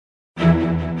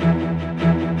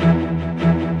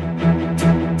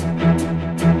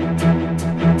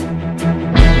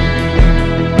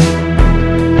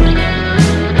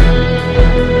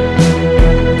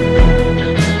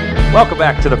Welcome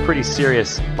back to the Pretty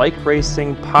Serious Bike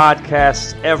Racing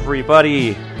Podcast,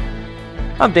 everybody.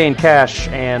 I'm Dane Cash,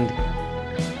 and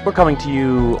we're coming to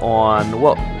you on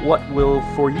what will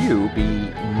for you be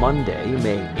Monday,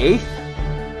 May 8th.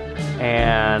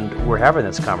 And we're having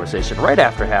this conversation right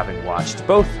after having watched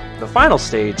both the final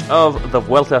stage of the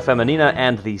Vuelta Femenina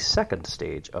and the second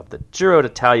stage of the Giro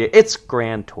d'Italia. It's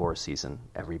Grand Tour season,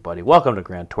 everybody. Welcome to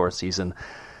Grand Tour season.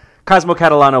 Cosmo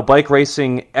Catalano, bike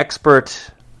racing expert,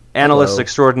 analyst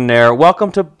extraordinaire.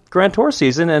 Welcome to Grand Tour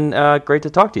season, and great to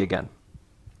talk to you again.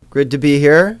 Good to be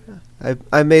here.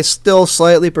 I may still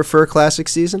slightly prefer classic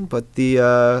season, but the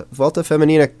Vuelta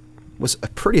Femenina was a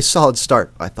pretty solid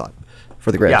start, I thought,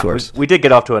 for the Grand Tours. We did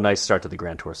get off to a nice start to the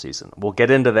Grand Tour season. We'll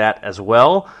get into that as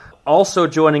well. Also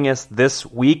joining us this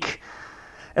week,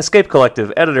 Escape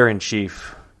Collective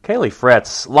editor-in-chief, Caley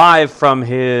Fretz, live from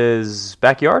his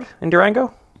backyard in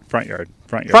Durango? Front yard.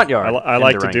 I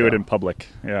like to do it in public.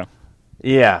 Yeah.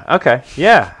 Yeah. Okay.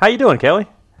 Yeah. How you doing, Caley?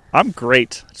 I'm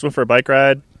great. Just went for a bike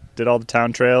ride. Did all the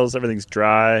town trails. Everything's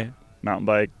dry. Mountain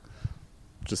bike.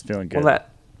 Just feeling good. Well,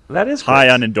 that is high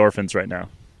great. on endorphins right now.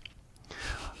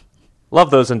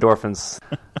 Love those endorphins.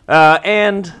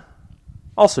 And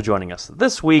also joining us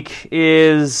this week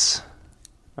is,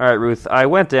 all right, Ruth. I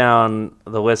went down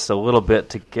the list a little bit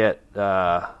to get.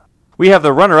 We have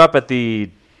the runner-up at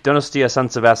the Donostia San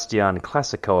Sebastian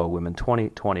Classicoa Women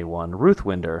 2021, Ruth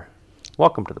Winder.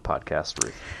 Welcome to the podcast,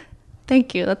 Ruth.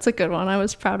 Thank you. That's a good one. I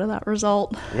was proud of that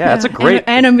result. Yeah, that's a great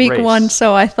and a meek race. one,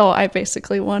 so I thought I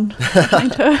basically won.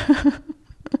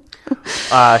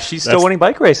 She's still winning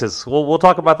bike races. We'll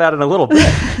talk about that in a little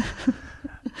bit.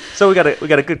 So we got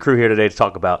a good crew here today to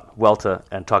talk about Vuelta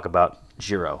and talk about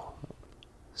Giro.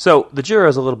 So the Giro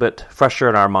is a little bit fresher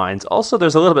in our minds. Also,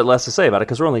 there's a little bit less to say about it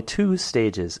because we're only 2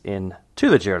 stages into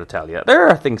the Giro d'Italia. There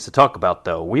are things to talk about,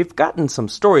 though. We've gotten some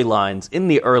storylines in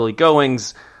the early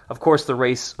goings. Of course, the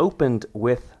race opened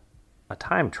with a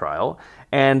time trial,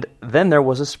 and then there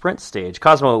was a sprint stage.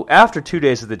 Cosmo, after 2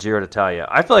 days of the Giro d'Italia,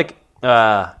 I feel like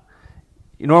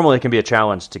normally it can be a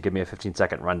challenge to give me a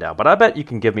 15-second rundown, but I bet you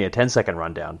can give me a 10-second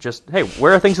rundown. Just, hey,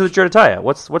 where are things with the Giro d'Italia?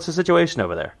 What's the situation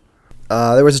over there?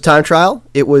 There was a time trial.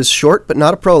 It was short, but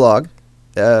not a prologue.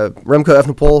 Remco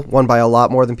Evenepoel won by a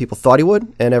lot more than people thought he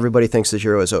would, and everybody thinks the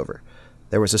Giro is over.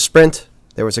 There was a sprint.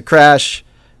 There was a crash.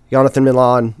 Jonathan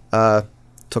Milan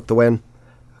took the win.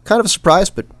 Kind of a surprise,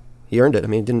 but he earned it. I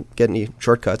mean, he didn't get any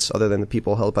shortcuts other than the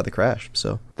people held by the crash.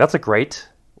 So that's a great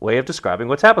way of describing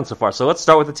what's happened so far. So let's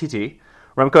start with the TT.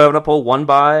 Remco Evenepoel won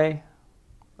by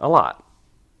a lot.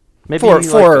 Maybe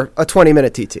for a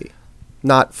 20-minute TT,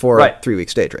 not for a 3-week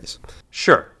stage race.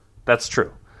 Sure, that's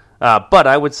true. But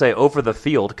I would say over the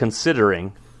field,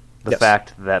 considering the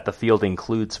fact that the field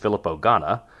includes Filippo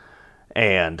Ganna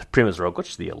and Primož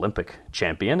Roglič, the Olympic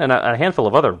champion, and a handful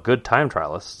of other good time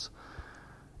trialists.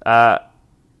 I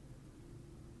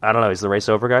don't know. Is the race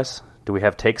over, guys? Do we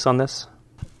have takes on this?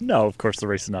 No, of course the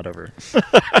race is not over.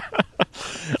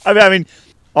 I mean,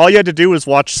 all you had to do was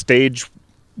watch stage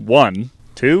 1,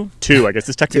 2, I guess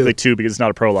it's technically 2 because it's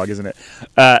not a prologue, isn't it?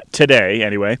 Today,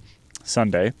 anyway,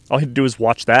 Sunday. All you had to do was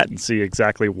watch that and see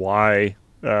exactly why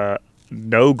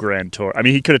no Grand Tour. I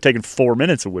mean, he could have taken 4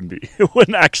 minutes. It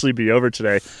wouldn't actually be over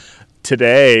today.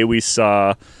 Today we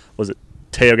saw, was it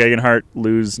Teo Gegenhardt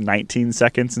lose 19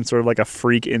 seconds in sort of like a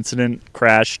freak incident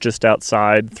crash just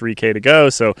outside 3K to go.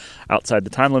 So outside the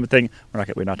time limit thing,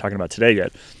 we're not talking about today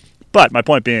yet. But my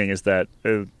point being is that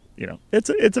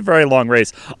it's a very long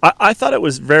race. I thought it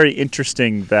was very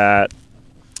interesting that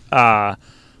Primož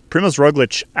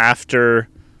Roglič after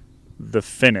the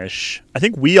finish, I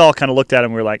think we all kind of looked at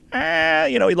him and we were like,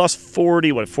 he lost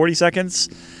 40 seconds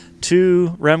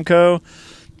to Remco.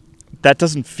 That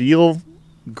doesn't feel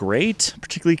great,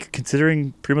 particularly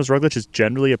considering Primož Roglič is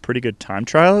generally a pretty good time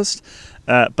trialist.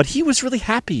 But he was really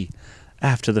happy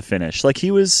after the finish. Like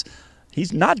he's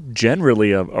not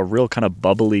generally a real kind of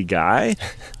bubbly guy,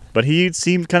 but he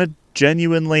seemed kind of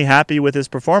genuinely happy with his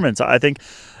performance. I think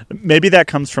maybe that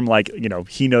comes from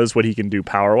he knows what he can do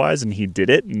power wise and he did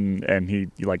it and he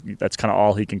that's kind of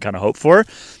all he can kind of hope for.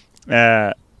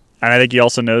 And I think he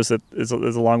also knows that there's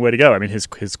a long way to go. I mean, his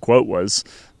quote was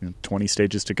 20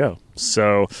 stages to go.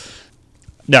 So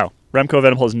no, Remco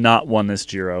Evenepoel has not won this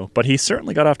Giro, but he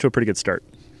certainly got off to a pretty good start.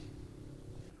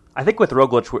 I think with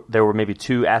Roglič, there were maybe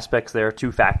 2 aspects there,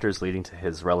 2 factors leading to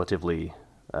his relatively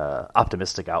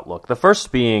optimistic outlook. The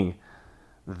first being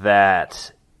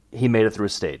that he made it through a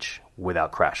stage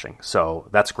without crashing. So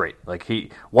that's great.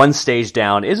 Like one stage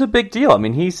down is a big deal. I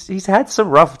mean, he's had some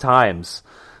rough times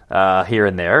here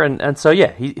and there. And so,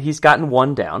 yeah, he's gotten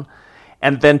one down.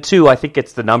 And then 2, I think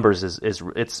it's the numbers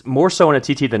it's more so in a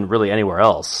TT than really anywhere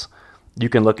else. you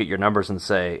can look at your numbers and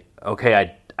say,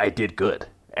 okay, I did good.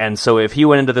 And so if he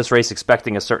went into this race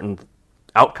expecting a certain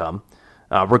outcome,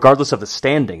 regardless of the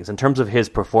standings, in terms of his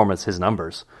performance, his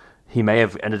numbers, he may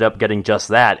have ended up getting just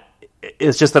that.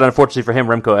 It's just that, unfortunately for him,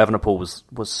 Remco Evenepoel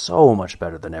was so much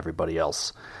better than everybody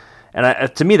else.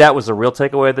 And to me, that was the real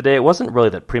takeaway of the day. It wasn't really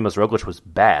that Primož Roglič was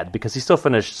bad, because he still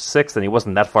finished sixth, and he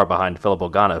wasn't that far behind Filip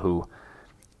Ogana, who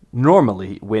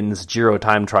normally wins Giro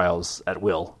time trials at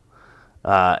will.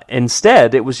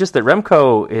 Instead, it was just that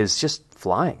Remco is just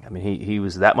flying. I mean, he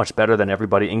was that much better than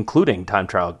everybody, including time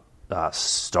trial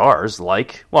stars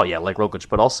like Roglič,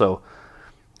 but also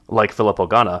like Filip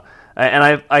Ogana.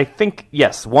 And I think,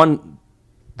 yes,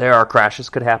 there are crashes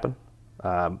could happen.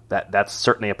 That's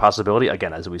certainly a possibility,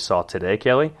 again, as we saw today,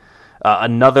 Kelly.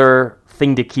 Another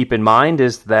thing to keep in mind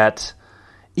is that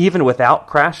even without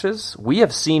crashes, we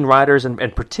have seen riders,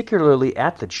 and particularly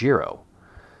at the Giro,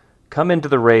 come into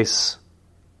the race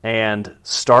and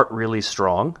start really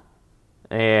strong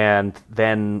and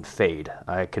then fade.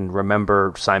 I can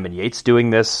remember Simon Yates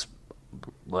doing this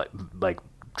like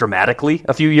dramatically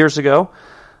a few years ago.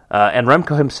 And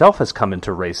Remco himself has come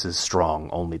into races strong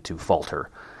only to falter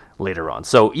later on.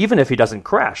 So even if he doesn't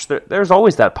crash, there's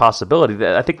always that possibility.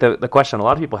 I think the question a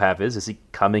lot of people have is he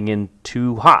coming in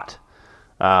too hot?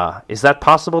 Is that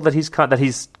possible that he's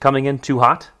coming in too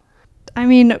hot? I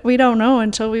mean, we don't know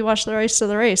until we watch the race to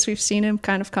the race. We've seen him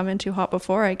kind of come in too hot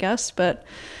before, I guess, but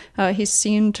he's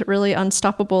seemed really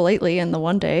unstoppable lately in the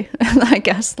one day, I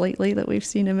guess, lately that we've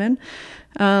seen him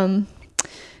in.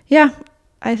 Yeah,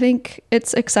 I think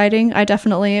it's exciting. I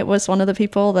definitely was one of the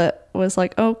people that was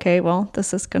like, okay, well,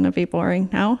 this is going to be boring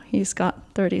now. He's got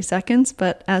 30 seconds,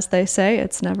 but as they say,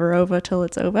 it's never over till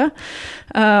it's over,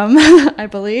 I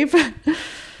believe.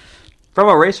 From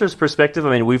a racer's perspective, I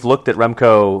mean, we've looked at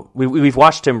Remco. We've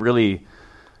watched him really,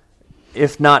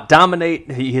 if not dominate,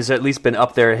 he has at least been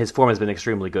up there. His form has been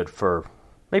extremely good for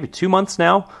maybe 2 months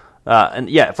now. And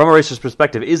yeah, from a racer's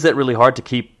perspective, is that really hard to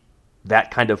keep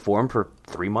that kind of form for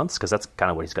 3 months? Because that's kind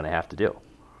of what he's going to have to do.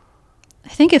 I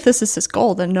think if this is his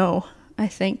goal, then no. I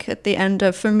think at the end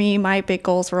of, for me, my big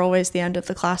goals were always the end of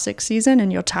the classic season,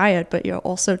 and you're tired, but you're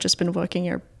also just been working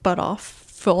your butt off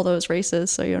for all those races,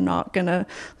 so you're not going to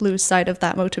lose sight of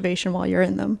that motivation while you're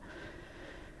in them.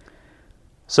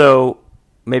 So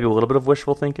maybe a little bit of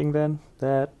wishful thinking then,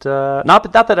 that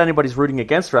not that anybody's rooting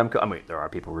against Remco. I mean, there are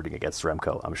people rooting against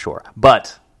Remco, I'm sure,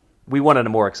 but we wanted a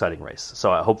more exciting race.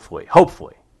 So hopefully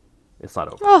it's not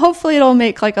over. Well, hopefully it'll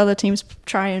make like other teams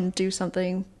try and do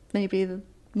something maybe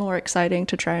more exciting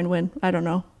to try and win. I don't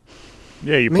know.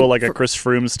 Yeah, you pull like a Chris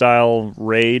Froome style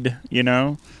raid, you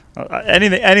know.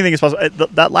 Anything is possible.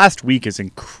 That last week is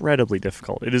incredibly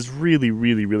difficult. It is really,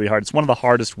 really, really hard. It's one of the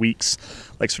hardest weeks,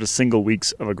 like sort of single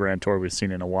weeks of a Grand Tour we've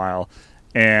seen in a while.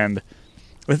 And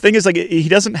the thing is, like, he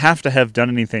doesn't have to have done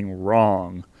anything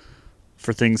wrong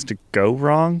for things to go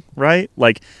wrong, right?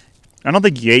 Like, I don't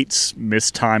think Yates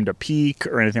mistimed a peak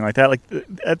or anything like that. Like,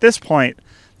 at this point,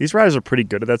 these riders are pretty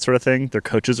good at that sort of thing. Their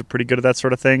coaches are pretty good at that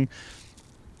sort of thing.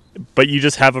 But you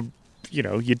just have you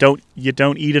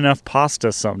don't eat enough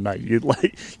pasta some night.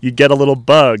 You get a little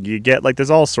bug. You get there's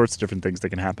all sorts of different things that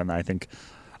can happen. I think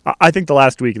the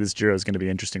last week of this Giro is going to be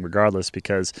interesting regardless,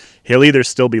 because he'll either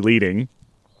still be leading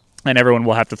and everyone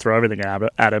will have to throw everything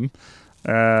at him,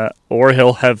 or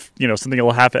he'll have something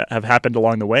will have happened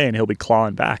along the way and he'll be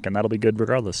clawing back, and that'll be good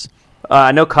regardless.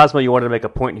 I know, Cosmo, you wanted to make a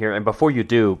point here, and before you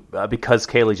do, because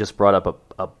Kaylee just brought up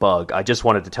a bug, I just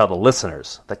wanted to tell the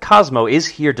listeners that Cosmo is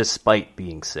here despite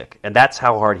being sick, and that's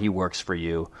how hard he works for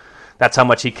you. That's how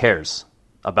much he cares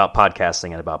about podcasting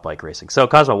and about bike racing. So,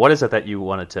 Cosmo, what is it that you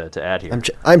wanted to add here?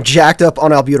 I'm jacked up on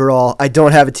albuterol. I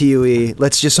don't have a TUE.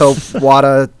 Let's just hope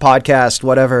WADA podcast,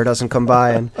 whatever, doesn't come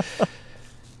by. And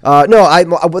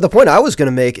the point I was going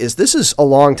to make is this is a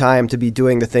long time to be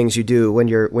doing the things you do when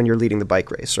you're leading the bike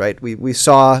race, right? We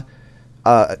saw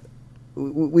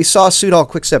Soudal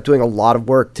Quickstep doing a lot of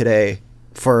work today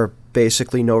for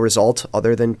basically no result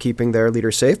other than keeping their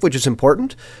leader safe, which is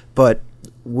important. But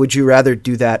would you rather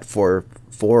do that for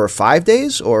 4 or 5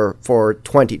 days or for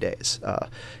 20 days?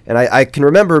 And I can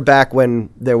remember back when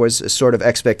there was a sort of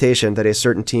expectation that a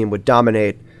certain team would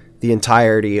dominate the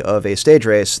entirety of a stage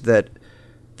race, that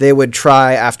they would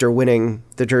try, after winning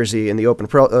the jersey in the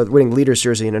winning the leader's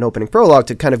jersey in an opening prologue,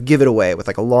 to kind of give it away with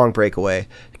like a long breakaway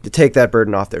to take that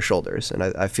burden off their shoulders. And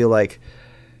I feel like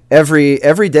every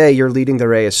day you're leading the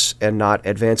race and not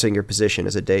advancing your position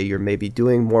is a day you're maybe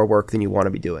doing more work than you want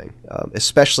to be doing,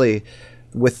 especially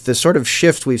with the sort of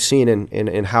shift we've seen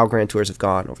in how Grand Tours have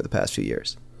gone over the past few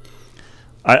years.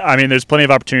 I mean, there's plenty of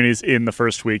opportunities in the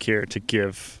first week here to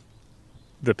give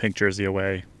the pink jersey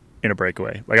away in a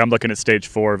breakaway. Like I'm looking at stage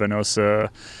 4, Venosa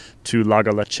to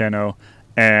Lagalaceno,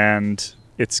 and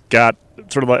it's got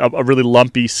sort of like a really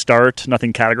lumpy start,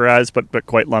 nothing categorized, but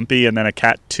quite lumpy, and then a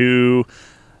Cat 2,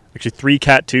 actually 3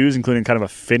 Cat 2s, including kind of a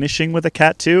finishing with a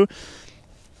Cat 2.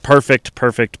 Perfect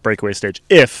breakaway stage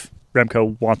if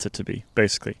Remco wants it to be,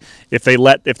 basically. If they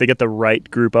get the right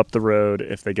group up the road,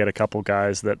 if they get a couple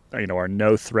guys that are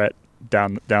no threat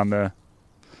down the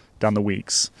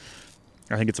weeks,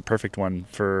 I think it's a perfect one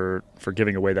for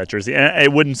giving away that jersey. And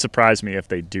it wouldn't surprise me if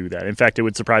they do that. In fact, it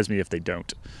would surprise me if they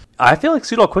don't. I feel like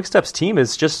Soudal Quickstep's team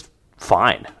is just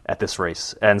fine at this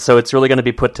race, and so it's really going to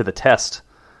be put to the test,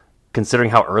 considering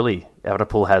how early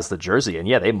Evenepoel has the jersey. And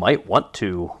yeah, they might want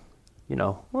to,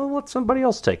 let somebody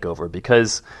else take over,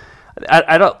 because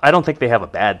I don't think they have a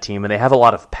bad team, and they have a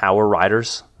lot of power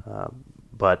riders,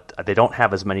 but they don't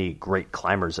have as many great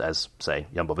climbers as, say,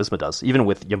 Jumbo-Visma does. Even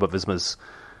with Jumbo-Visma's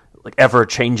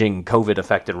ever-changing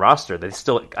COVID-affected roster, they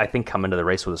still, I think, come into the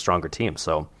race with a stronger team.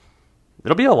 So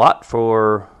it'll be a lot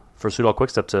for Soudal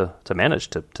Quickstep to manage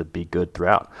to be good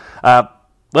throughout.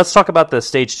 Let's talk about the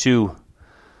Stage 2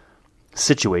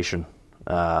 situation.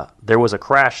 There was a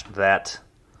crash that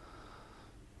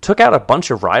took out a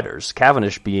bunch of riders,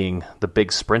 Cavendish being the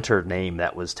big sprinter name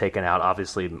that was taken out.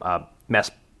 Obviously, Mats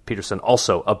Peterson,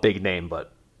 also a big name,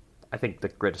 but I think the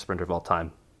greatest sprinter of all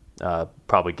time.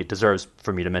 Probably deserves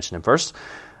for me to mention him first.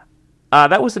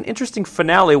 That was an interesting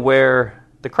finale where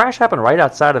the crash happened right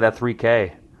outside of that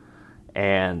 3K.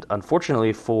 And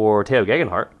unfortunately for Theo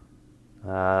Gegenhardt,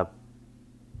 not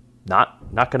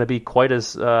going to be quite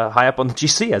as high up on the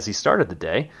GC as he started the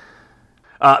day.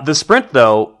 The sprint,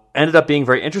 though, ended up being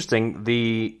very interesting.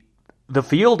 The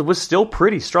field was still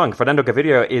pretty strong. Fernando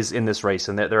Gaviria is in this race,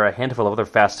 and there are a handful of other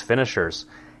fast finishers.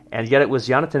 And yet it was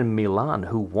Jonathan Milan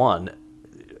who won.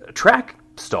 A track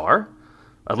star,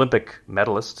 Olympic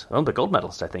gold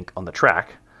medalist, I think, on the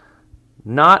track.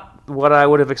 Not what I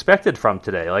would have expected from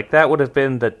today. Like, that would have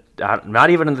been not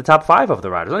even in the top 5 of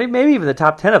the riders. Maybe even the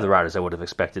top 10 of the riders I would have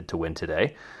expected to win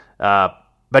today.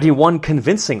 But he won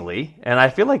convincingly, and I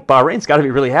feel like Bahrain's got to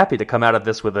be really happy to come out of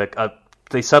this with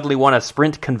they suddenly won a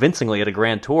sprint convincingly at a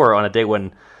Grand Tour on a day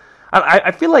when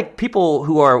I feel like people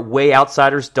who are way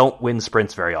outsiders don't win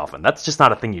sprints very often. That's just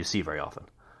not a thing you see very often.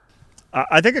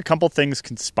 I think a couple things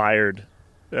conspired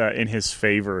in his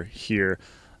favor here.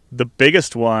 The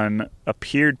biggest one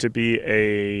appeared to be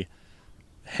a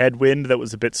headwind that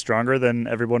was a bit stronger than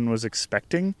everyone was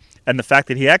expecting, and the fact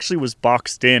that he actually was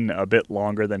boxed in a bit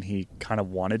longer than he kind of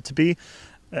wanted to be.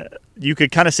 You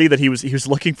could kind of see that he was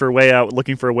looking for a way out,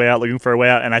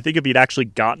 and I think if he'd actually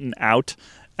gotten out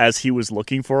as he was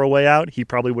looking for a way out, he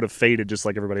probably would have faded just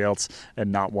like everybody else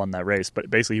and not won that race. But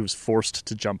basically, he was forced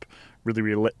to jump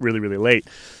really late.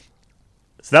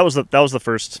 So that was the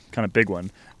first kind of big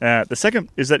one. The second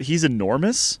is that he's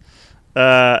enormous,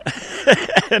 and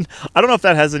I don't know if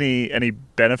that has any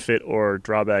benefit or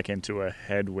drawback into a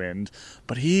headwind.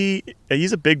 But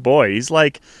he's a big boy. He's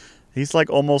like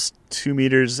almost 2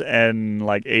 meters and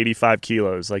like 85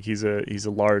 kilos. Like he's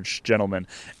a large gentleman,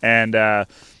 and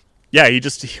yeah, he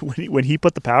just when he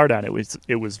put the power down, it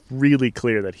was really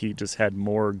clear that he just had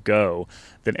more go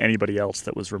than anybody else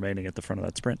that was remaining at the front of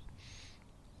that sprint.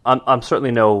 I'm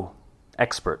certainly no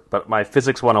expert, but my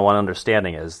physics 101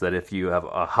 understanding is that if you have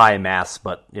a high mass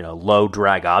but low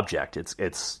drag object,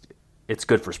 it's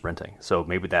good for sprinting. So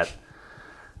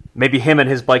maybe him and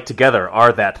his bike together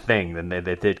are that thing. Then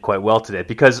they did quite well today,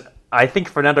 because I think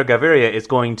Fernando Gaviria is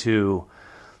going to.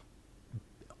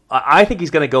 I think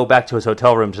he's going to go back to his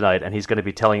hotel room tonight, and he's going to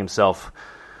be telling himself,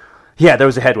 "Yeah, there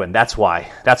was a headwind. That's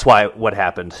why what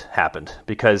happened."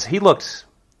 Because he looked.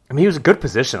 I mean, he was in a good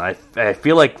position. I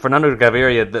feel like Fernando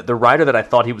Gaviria, the rider that I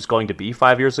thought he was going to be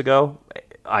 5 years ago,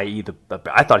 i.e.,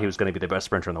 I thought he was going to be the best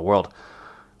sprinter in the world.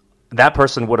 That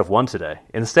person would have won today.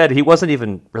 Instead, he wasn't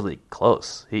even really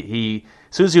close. He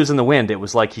as soon as he was in the wind, it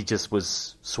was like he just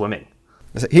was swimming.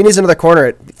 He needs another corner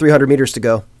at 300 meters to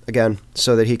go again,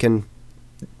 so that he can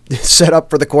set up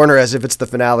for the corner as if it's the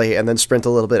finale, and then sprint a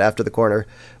little bit after the corner,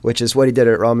 which is what he did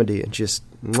at Romandy, and just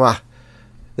mwah.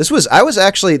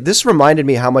 This reminded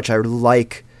me how much I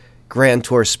like Grand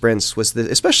Tour sprints,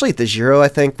 especially at the Giro, I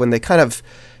think, when they kind of,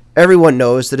 everyone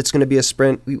knows that it's going to be a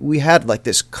sprint. We had like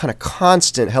this kind of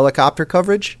constant helicopter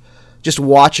coverage, just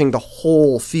watching the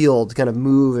whole field kind of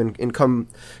move and come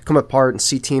apart and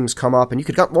see teams come up. And you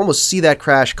could almost see that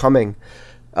crash coming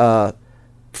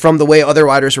from the way other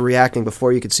riders were reacting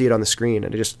before you could see it on the screen.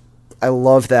 And I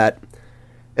love that.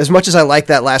 As much as I like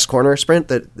that last corner sprint,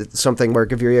 that's something where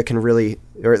Gaviria can really,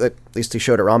 or at least he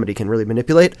showed at Romandy, can really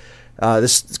manipulate.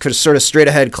 This sort of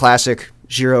straight-ahead classic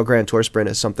Giro Grand Tour sprint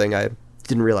is something I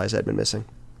didn't realize I'd been missing.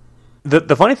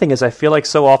 The funny thing is, I feel like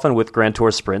so often with Grand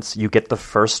Tour sprints, you get the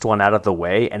first one out of the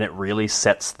way, and it really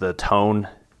sets the tone.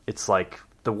 It's like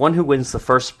the one who wins the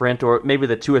first sprint, or maybe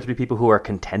the 2 or 3 people who are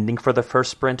contending for the first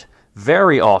sprint,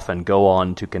 very often go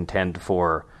on to contend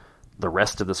for the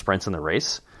rest of the sprints in the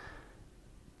race.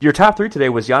 Your top 3 today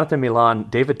was Jonathan Milan,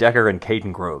 David Decker, and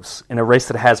Caden Groves, in a race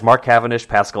that has Mark Cavendish,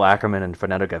 Pascal Ackermann, and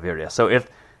Fernando Gaviria. So if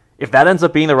that ends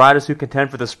up being the riders who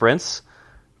contend for the sprints,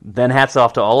 then hats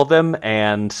off to all of them,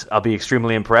 and I'll be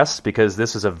extremely impressed because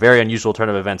this is a very unusual turn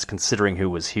of events considering who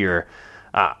was here.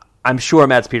 I'm sure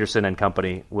Mads Peterson and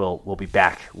company will be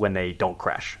back when they don't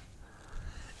crash.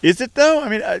 Is it though? I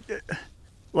mean,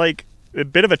 like a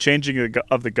bit of a changing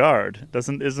of the guard.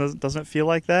 Doesn't it feel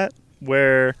like that?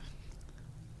 Where,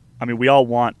 I mean, we all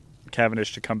want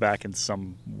Cavendish to come back in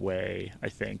some way, I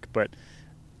think, but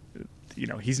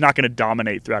he's not going to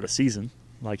dominate throughout a season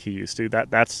like he used to.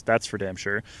 That's for damn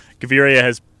sure. Gaviria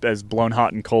has blown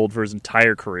hot and cold for his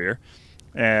entire career,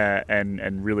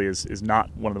 and really is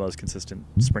not one of the most consistent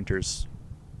sprinters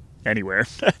anywhere.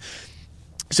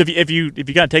 So if you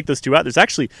kind of take those 2 out, there's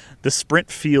actually the sprint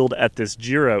field at this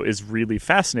Giro is really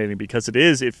fascinating because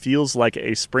it feels like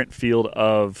a sprint field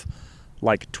of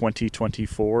like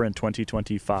 2024 and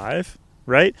 2025,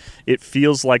 right? It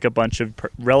feels like a bunch of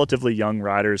relatively young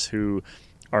riders who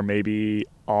are maybe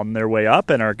on their way up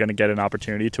and are going to get an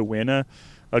opportunity to win a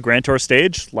Grand Tour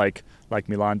stage like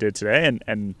Milan did today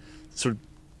and sort of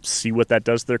see what that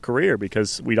does to their career,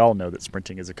 because we'd all know that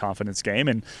sprinting is a confidence game.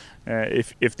 And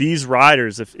if these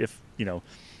riders,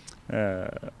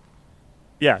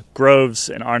 Groves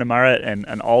and Arnemaret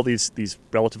and all these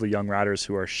relatively young riders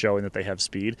who are showing that they have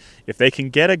speed, if they can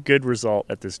get a good result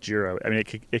at this Giro, I mean,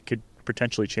 it could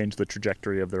potentially change the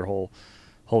trajectory of their whole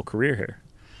career here.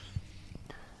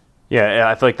 Yeah,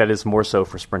 I feel like that is more so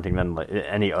for sprinting than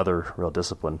any other real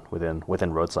discipline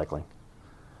within road cycling.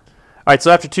 All right,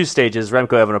 so after 2 stages,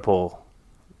 Remco Evenepoel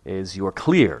is your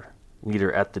clear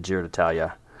leader at the Giro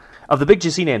d'Italia. Of the big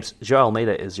GC names, João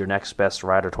Almeida is your next best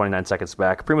rider, 29 seconds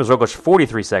back. Primož Roglič,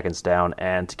 43 seconds down.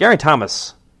 And Geraint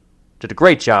Thomas did a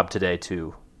great job today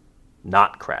to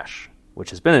not crash, which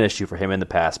has been an issue for him in the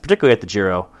past, particularly at the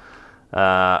Giro.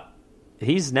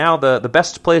 He's now the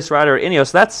best placed rider at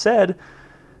Ineos. That said,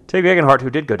 Tadej Gegenhardt,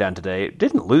 who did go down today,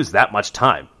 didn't lose that much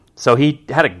time. So he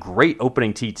had a great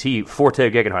opening TT for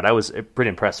Tadej Gegenhardt. I was pretty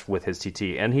impressed with his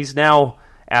TT. And he's now,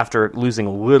 after losing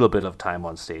a little bit of time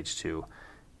on stage 2,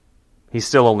 he's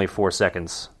still only 4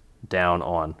 seconds down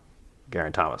on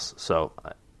Geraint Thomas. So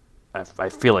I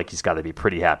feel like he's got to be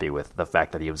pretty happy with the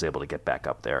fact that he was able to get back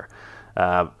up there.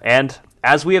 And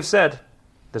as we have said,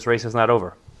 this race is not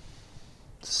over.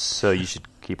 So you should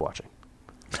keep watching.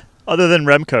 Other than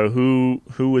Remco,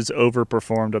 who was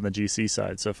overperformed on the GC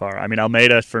side so far? I mean,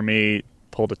 Almeida, for me,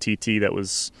 pulled a TT that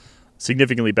was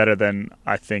significantly better than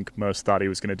I think most thought he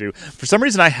was going to do. For some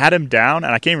reason, I had him down,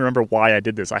 and I can't even remember why I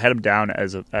did this. I had him down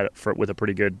with a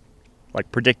pretty good,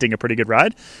 like predicting a pretty good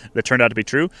ride. That turned out to be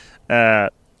true.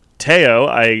 Teo,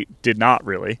 I did not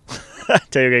really.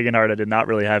 Teo Gegenhardt, I did not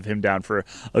really have him down for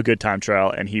a good time trial,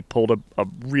 and he pulled a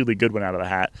really good one out of the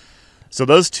hat. So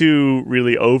those 2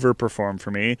 really overperformed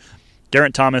for me.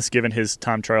 Geraint Thomas, given his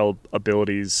time trial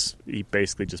abilities, he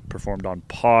basically just performed on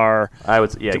par.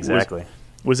 Exactly.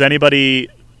 Was anybody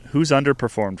who's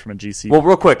underperformed from a GC Well,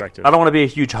 real quick, perspective? I don't want to be a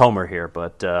huge homer here,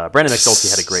 but Brandon McNulty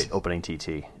had a great opening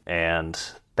TT, and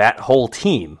that whole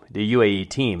team, the UAE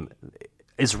team,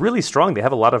 is really strong. They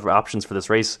have a lot of options for this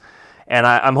race, and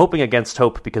I'm hoping against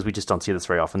hope, because we just don't see this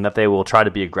very often, that they will try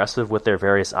to be aggressive with their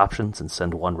various options and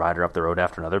send one rider up the road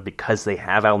after another, because they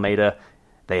have Almeida,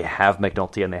 they have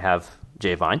McNulty, and they have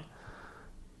Jay Vine.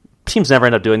 Teams never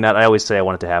end up doing that. I always say I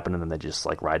want it to happen, and then they just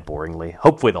ride boringly.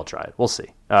 Hopefully they'll try it. We'll see.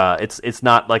 It's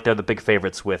not like they're the big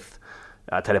favorites with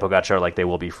Tadej Pogačar like they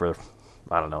will be for,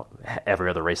 I don't know, every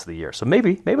other race of the year. So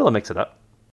maybe they'll mix it up.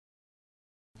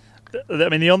 I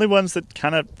mean, the only ones that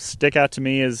kind of stick out to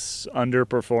me as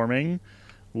underperforming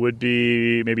would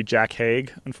be maybe Jack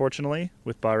Haig, unfortunately,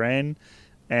 with Bahrain.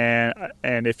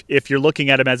 And if you're looking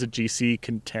at him as a GC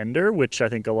contender, which I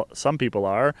think some people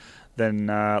are, then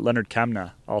Leonard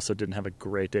Kamna also didn't have a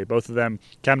great day. Both of them,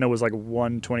 Kamna was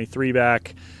 123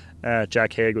 back,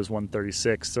 Jack Haig was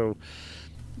 136. So,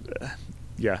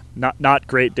 not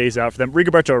great days out for them.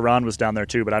 Rigoberto Urán was down there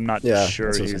too, but I'm not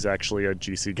sure he's actually a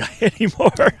GC guy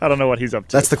anymore. I don't know what he's up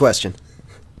to. That's the question.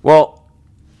 Well,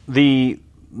 the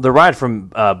ride from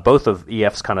both of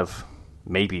EF's kind of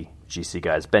maybe GC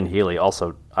guys, Ben Healy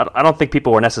also, I don't think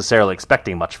people were necessarily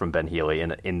expecting much from Ben Healy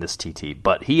in this TT,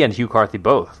 but he and Hugh Carthy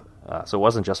both. So it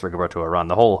wasn't just Rigoberto Urán.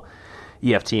 The whole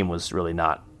EF team was really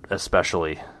not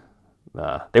especially,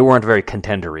 they weren't very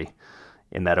contendery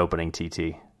in that opening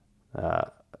TT.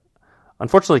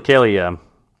 Unfortunately,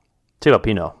 Thibaut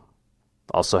Pinot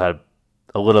also had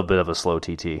a little bit of a slow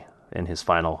TT in his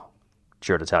final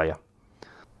Giro d'Italia.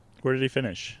 Where did he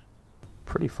finish?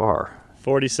 Pretty far.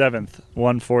 47th,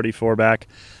 144 back.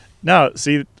 No,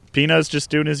 see, Pinot's just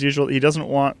doing his usual. He doesn't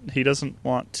want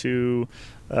to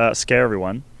scare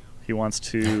everyone. He wants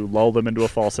to lull them into a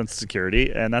false sense of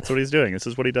security, and that's what he's doing. This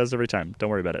is what he does every time. Don't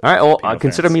worry about it. All right, well,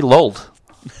 consider me lulled.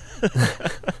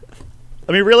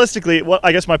 I mean, realistically,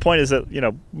 I guess my point is that,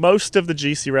 most of the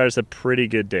GC riders had pretty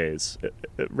good days.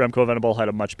 Remco Evenepoel had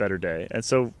a much better day. And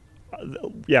so,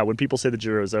 yeah, when people say the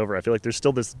Giro is over, I feel like there's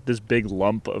still this big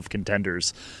lump of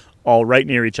contenders all right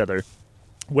near each other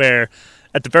where,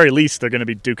 at the very least, they're going to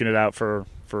be duking it out for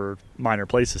minor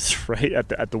places, right?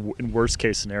 At the worst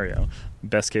case scenario.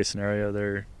 Best case scenario,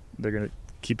 they're going to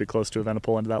keep it close to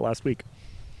Evenepoel into that last week.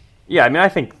 Yeah, I mean, I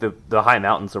think the high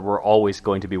mountains were always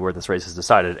going to be where this race is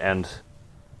decided, and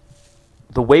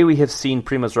the way we have seen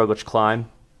Primož Roglič climb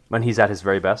when he's at his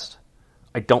very best,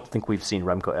 I don't think we've seen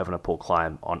Remco Evenepoel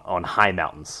climb on high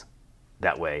mountains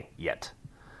that way yet.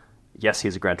 Yes,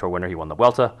 he's a Grand Tour winner. He won the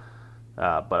Vuelta,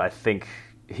 but I think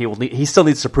he still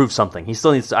needs to prove something.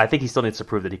 I think he still needs to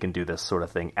prove that he can do this sort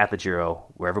of thing at the Giro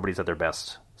where everybody's at their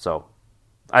best. So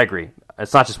I agree.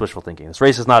 It's not just wishful thinking. This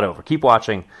race is not over. Keep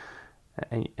watching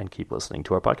and keep listening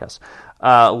to our podcast.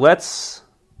 Let's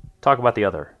talk about the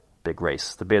other big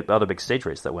race, the other big stage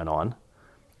race that went on,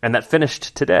 and that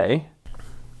finished today,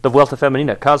 the Vuelta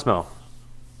Femenina. Cosmo,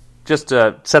 just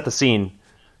to set the scene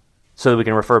so that we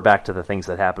can refer back to the things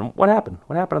that happened. What happened?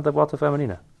 What happened at the Vuelta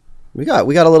Femenina? We got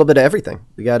a little bit of everything.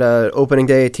 We got a opening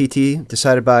day TT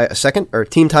decided by a second, or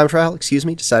team time trial,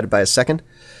 decided by a second.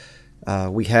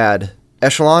 We had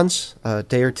echelons a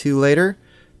day or two later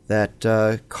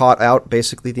that caught out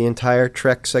basically the entire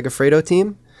Trek Segafredo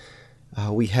team.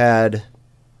 We had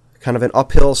kind of an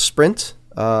uphill sprint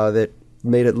that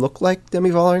made it look like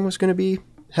Demi Vollering was going to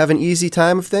have an easy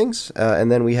time of things. And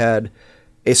then we had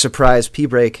a surprise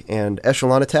P-break and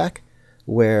echelon attack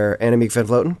where Annemiek van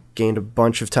Vleuten gained a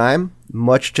bunch of time,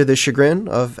 much to the chagrin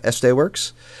of SD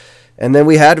Works. And then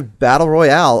we had Battle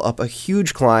Royale up a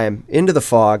huge climb into the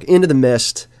fog, into the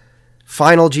mist.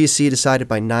 Final GC decided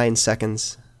by 9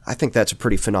 seconds. I think that's a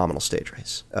pretty phenomenal stage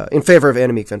race in favor of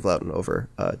Annemiek van Vleuten over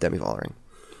Demi Vollering.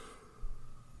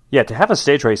 Yeah, to have a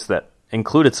stage race that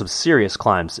included some serious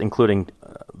climbs, including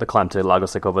the climb to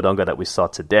Lagos de Covadonga that we saw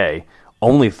today,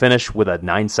 only finish with a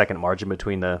 9-second margin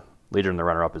between the leader and the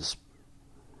runner-up is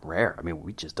rare. I mean,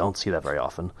 we just don't see that very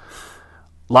often.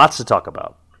 Lots to talk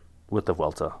about with the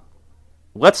Vuelta.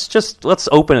 Let's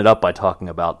open it up by talking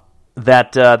about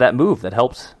that move that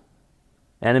helped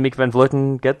Annemiek van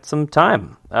Vleuten get some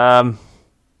time.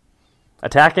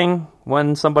 Attacking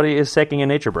when somebody is taking a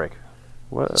nature break.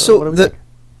 What do we think?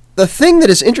 The thing that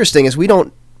is interesting is we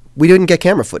didn't get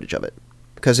camera footage of it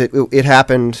because it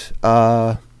happened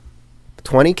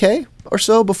 20K or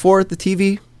so before the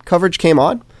TV coverage came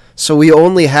on. So we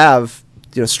only have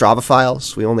Strava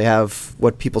files. We only have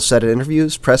what people said in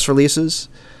interviews, press releases,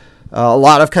 a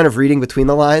lot of kind of reading between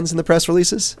the lines in the press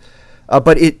releases.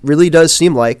 But it really does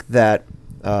seem like that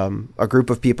a group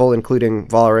of people, including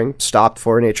Vollering, stopped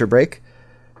for a nature break.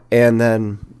 And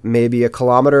then maybe a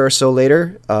kilometer or so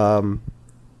later,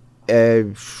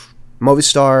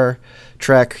 Movistar,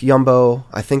 Trek, Jumbo,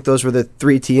 I think those were the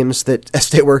three teams that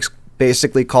SD Works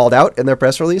basically called out in their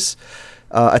press release,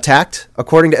 attacked.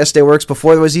 According to SD Works,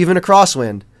 before there was even a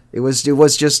crosswind, it was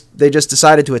just they just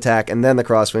decided to attack, and then the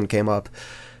crosswind came up.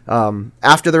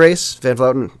 After the race, Van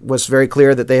Vleuten was very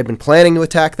clear that they had been planning to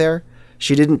attack there.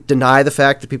 She didn't deny the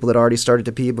fact that people had already started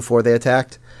to pee before they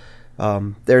attacked.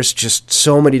 There's just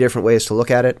so many different ways to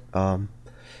look at it.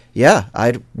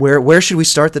 Where should we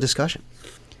start the discussion?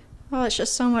 Well, it's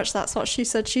just so much. That's what she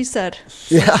said. She said.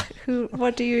 Yeah.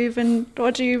 What do you even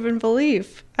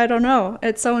believe? I don't know.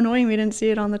 It's so annoying we didn't see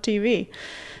it on the TV.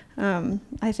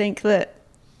 I think that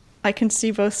I can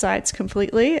see both sides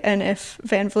completely. And if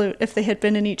they had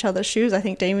been in each other's shoes, I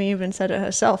think Dami even said it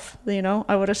herself.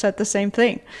 I would have said the same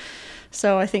thing.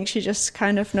 So I think she just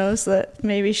kind of knows that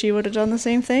maybe she would have done the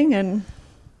same thing. And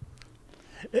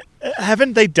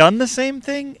haven't they done the same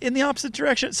thing in the opposite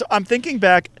direction? So I'm thinking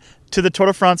back to the Tour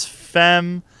de France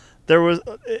Femme. There was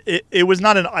it was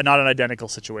not an identical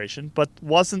situation, but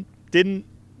didn't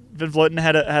Van Vleuten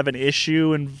have an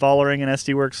issue and Vollering and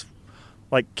SD Works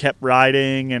kept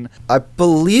riding, and I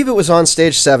believe it was on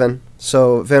stage 7.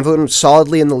 So Van Vleuten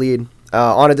solidly in the lead.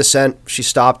 On a descent, she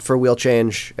stopped for a wheel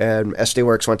change, and SD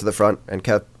Works went to the front and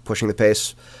kept pushing the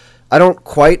pace. I don't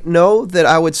quite know that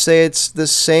I would say it's the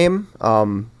same.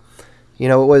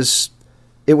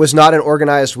 It it was not an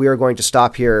organized, we are going to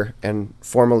stop here and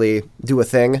formally do a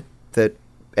thing that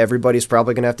everybody's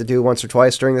probably going to have to do once or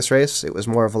twice during this race. It was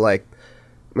more of a like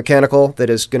mechanical that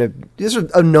is going to, there's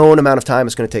a known amount of time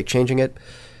it's going to take changing it.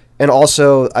 And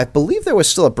also, I believe there was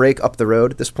still a break up the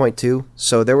road at this point too.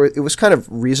 So it was kind of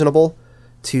reasonable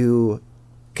to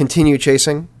continue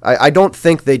chasing. I don't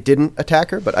think they didn't attack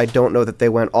her, but I don't know that they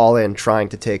went all in trying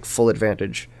to take full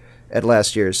advantage at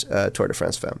last year's Tour de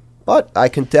France Femme. But I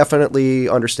can definitely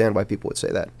understand why people would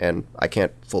say that, and I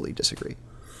can't fully disagree.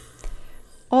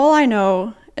 All I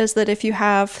know is that if you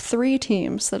have 3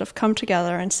 teams that have come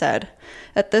together and said,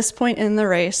 at this point in the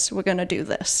race, we're going to do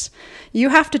this, you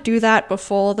have to do that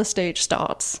before the stage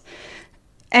starts.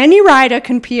 Any rider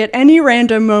can pee at any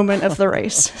random moment of the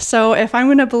race. So if I'm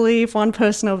going to believe one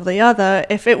person over the other,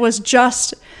 if it was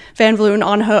just Van Vleuten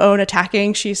on her own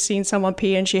attacking, she's seen someone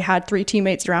pee and she had 3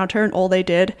 teammates around her and all they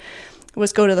did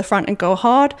was go to the front and go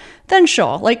hard, then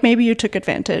sure, like maybe you took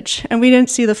advantage. And we didn't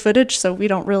see the footage, so we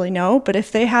don't really know. But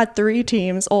if they had 3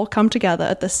 teams all come together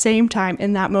at the same time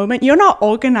in that moment, you're not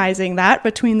organizing that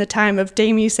between the time of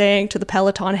Damie saying to the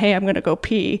peloton, hey, I'm going to go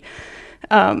pee,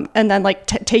 and then like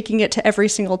taking it to every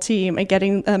single team and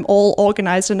getting them all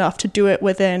organized enough to do it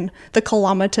within the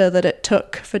kilometer that it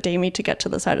took for Damie to get to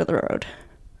the side of the road.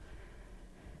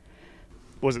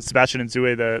 Was it Sebastian and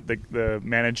Zue, the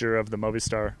manager of the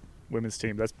Movistar women's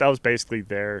team? That was basically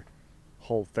their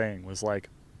whole thing, was like,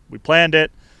 we planned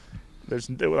it,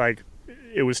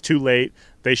 it was too late,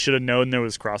 they should have known there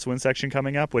was crosswind section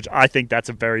coming up, which I think that's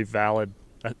a very valid,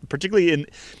 particularly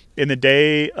in the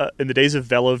days of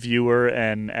VeloViewer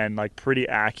and like pretty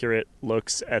accurate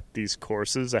looks at these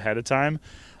courses ahead of time.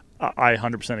 I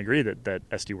 100% agree that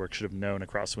SD Works should have known a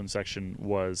crosswind section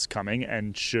was coming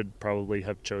and should probably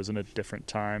have chosen a different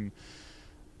time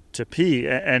to pee.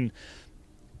 And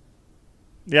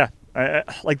yeah,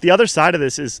 like the other side of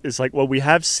this is like, well, we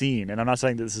have seen, and I'm not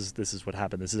saying this is what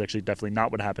happened. This is actually definitely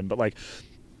not what happened. But like,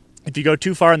 if you go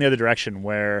too far in the other direction,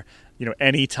 where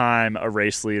any time a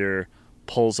race leader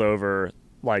pulls over,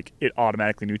 like it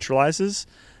automatically neutralizes,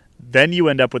 then you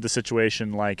end up with the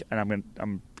situation like, and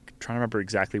I'm trying to remember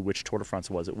exactly which Tour de France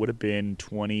it was. It would have been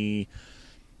 17,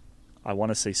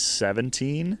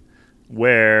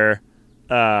 where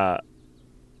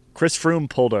Chris Froome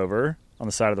pulled over on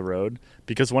the side of the road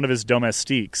because one of his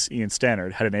domestiques, Ian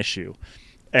Stannard, had an issue.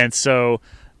 And so,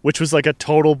 which was like a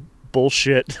total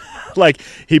bullshit. Like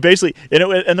he basically,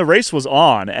 and the race was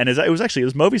on, and it was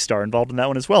Movistar involved in that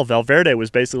one as well. Valverde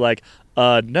was basically like,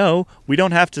 no, we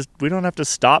don't have to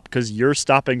stop because you're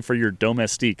stopping for your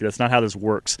domestique. That's not how this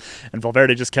works. And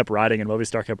Valverde just kept riding and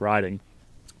Movistar kept riding.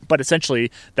 But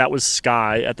essentially, that was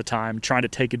Sky at the time trying to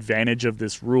take advantage of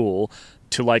this rule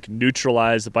to like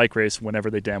neutralize the bike race whenever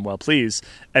they damn well please.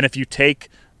 And if you take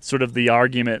sort of the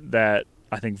argument that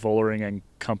I think Vollering and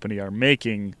company are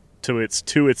making to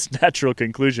its natural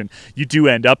conclusion, you do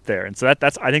end up there. And so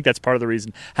I think that's part of the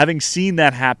reason. Having seen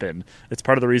that happen, it's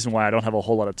part of the reason why I don't have a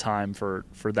whole lot of time for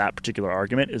that particular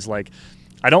argument, is like,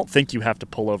 I don't think you have to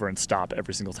pull over and stop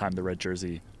every single time the red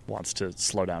jersey wants to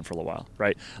slow down for a little while,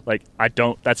 right? Like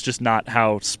that's just not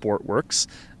how sport works.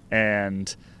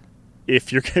 And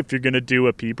if you're going to do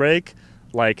a pee break,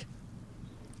 like,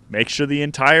 make sure the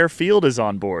entire field is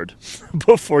on board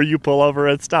before you pull over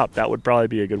and stop. That would probably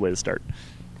be a good way to start.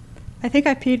 I think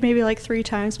I peed maybe like 3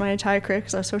 times my entire career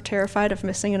because I was so terrified of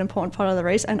missing an important part of the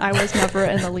race, and I was never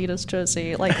in the leader's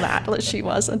jersey like that she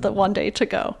was at the one day to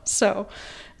go. So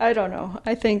I don't know.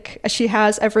 I think she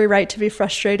has every right to be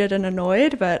frustrated and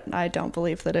annoyed, but I don't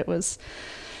believe that it was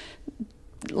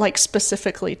like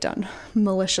specifically done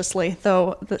maliciously,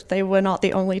 though that they were not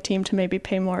the only team to maybe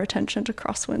pay more attention to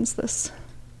crosswinds this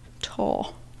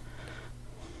tour.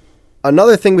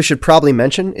 Another thing we should probably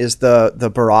mention is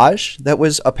the barrage that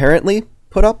was apparently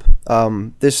put up.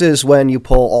 This is when you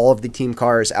pull all of the team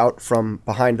cars out from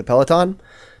behind the peloton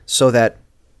so that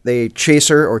the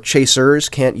chaser or chasers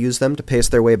can't use them to pace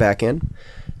their way back in.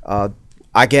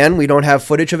 Again, we don't have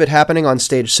footage of it happening on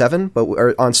stage 7,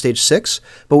 or on stage 6,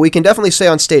 but we can definitely say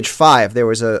on stage 5 there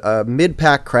was a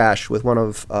mid-pack crash with one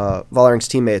of Vollering's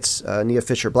teammates, Nia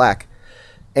Fischer-Black,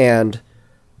 and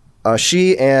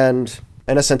she and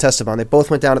Ana Santesteban, they both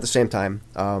went down at the same time.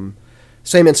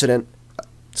 Same incident.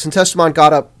 Santesteban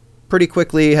got up pretty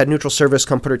quickly, had neutral service,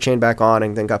 come put her chain back on,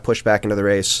 and then got pushed back into the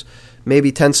race.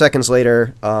 Maybe 10 seconds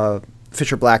later,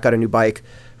 Fischer-Black got a new bike,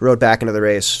 rode back into the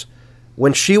race.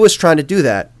 When she was trying to do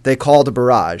that, they called a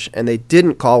barrage, and they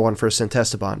didn't call one for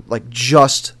Santesteban, like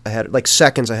just ahead, like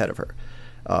seconds ahead of her.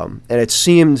 And it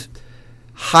seemed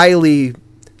highly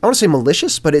I want to say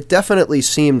malicious, but it definitely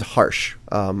seemed harsh.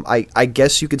 I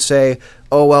guess you could say,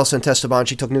 oh, well, Esteban,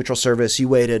 she took neutral service, you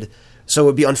waited, so it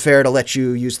would be unfair to let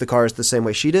you use the cars the same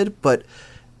way she did. But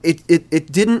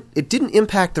it didn't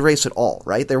impact the race at all,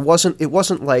 right? It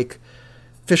wasn't like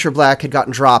Fisher Black had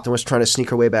gotten dropped and was trying to sneak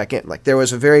her way back in. Like, there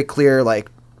was a very clear, like,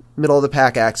 middle of the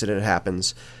pack accident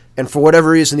happens, and for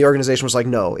whatever reason, the organization was like,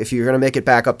 no, if you're going to make it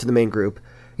back up to the main group,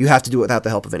 you have to do it without the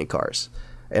help of any cars.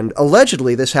 And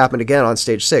allegedly, this happened again on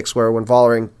stage 6, where when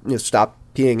Vollering stopped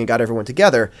peeing and got everyone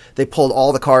together, they pulled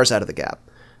all the cars out of the gap,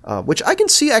 which I can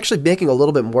see actually making a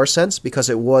little bit more sense because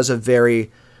it was a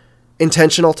very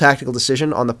intentional tactical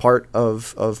decision on the part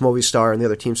of Movistar and the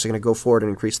other teams to going to go forward and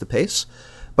increase the pace.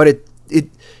 But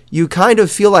you kind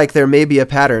of feel like there may be a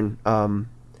pattern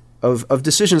of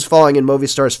decisions falling in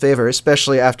Movistar's favor,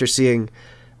 especially after seeing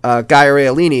Gaia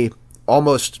Realini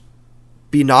almost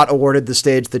be not awarded the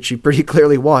stage that she pretty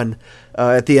clearly won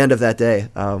at the end of that day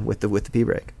with the P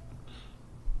break.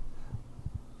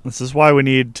 This is why we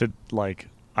need to, like,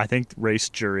 I think race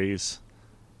juries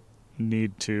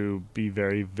need to be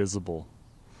very visible.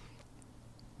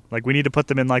 Like, we need to put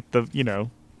them in like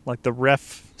the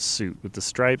ref suit with the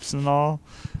stripes and all,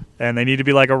 and they need to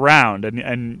be like around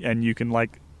and you can,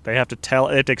 like, they have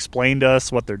to explain to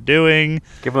us what they're doing.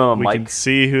 Give them a mic. We can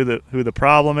see who the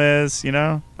problem is.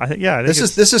 I think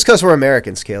this is because we're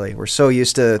Americans, Kaylee. We're so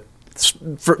used to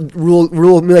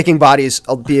rule making bodies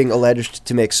being alleged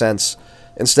to make sense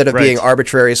instead of being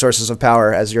arbitrary sources of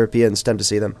power, as Europeans tend to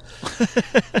see them.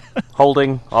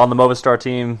 Holding on the Movistar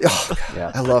team. Oh,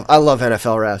 yeah. I love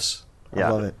NFL refs. I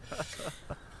love it.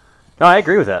 No, I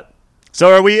agree with that.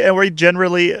 So are we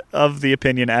generally of the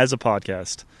opinion as a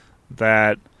podcast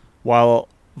that while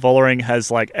Vollering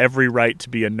has, like, every right to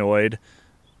be annoyed,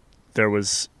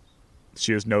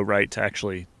 she has no right to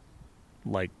actually,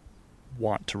 like,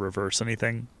 want to reverse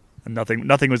anything, and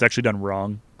nothing was actually done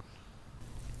wrong?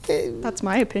 That's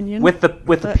my opinion. With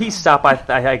the peace stop,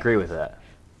 I agree with that.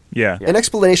 Yeah. An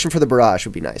explanation for the barrage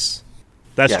would be nice.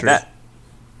 That's true.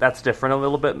 That's different a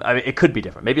little bit. I mean, it could be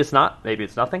different. Maybe it's not. Maybe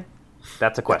it's nothing.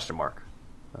 That's a question mark.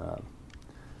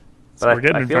 But we're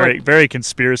getting very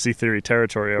conspiracy theory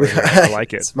territory over here. I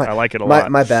like it. I like it a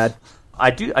lot. My bad. I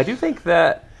do think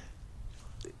that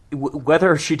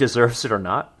whether she deserves it or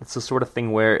not, it's the sort of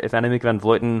thing where if Annemiek van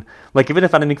Vleuten, like, even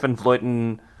if Annemiek van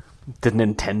Vleuten didn't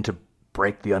intend to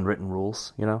break the unwritten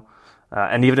rules,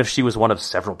 and even if she was one of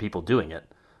several people doing it,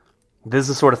 this is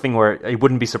the sort of thing where it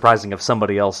wouldn't be surprising if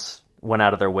somebody else went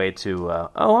out of their way to,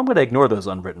 I'm going to ignore those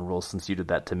unwritten rules since you did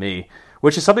that to me,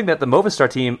 which is something that the Movistar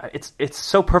team, it's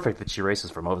so perfect that she races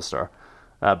for Movistar,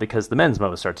 because the men's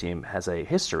Movistar team has a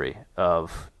history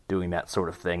of doing that sort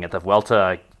of thing. At the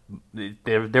Vuelta,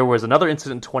 there was another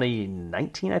incident in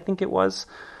 2019, I think it was,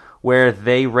 where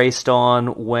they raced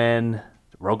on when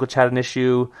Roglic had an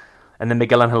issue, and then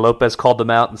Miguel Angel Lopez called them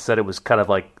out and said it was kind of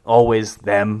like always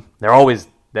them. They're always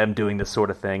them doing this sort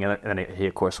of thing, and he,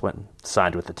 of course, went and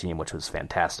signed with the team, which was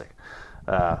fantastic.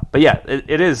 But yeah,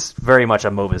 it is very much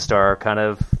a Movistar kind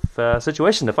of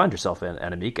situation to find yourself in,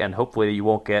 Annemiek, and hopefully you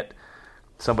won't get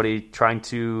somebody trying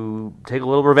to take a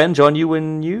little revenge on you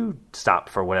when you stop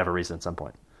for whatever reason at some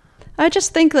point. I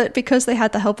just think that because they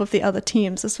had the help of the other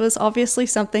teams, this was obviously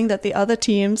something that the other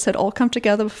teams had all come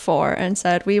together before and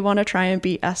said, we want to try and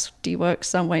beat SD Works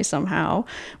some way, somehow,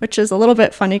 which is a little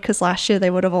bit funny because last year they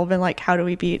would have all been like, how do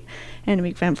we beat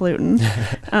Annemiek van Vleuten?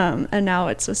 And now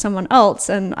it's with someone else.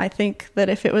 And I think that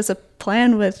if it was a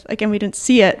plan with, again, we didn't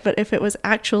see it, but if it was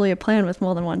actually a plan with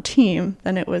more than one team,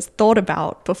 then it was thought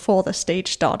about before the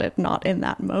stage started, not in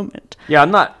that moment. Yeah,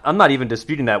 I'm not even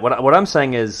disputing that. What I'm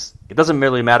saying is it doesn't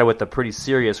merely matter what the pretty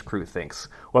serious crew thinks.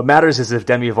 What matters is if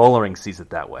Demi Vollering sees it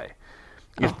that way.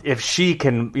 If she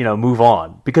can, move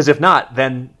on. Because if not,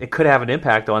 then it could have an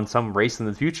impact on some race in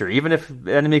the future, even if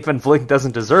Annemiek van Vleuten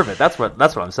doesn't deserve it. That's what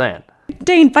I'm saying.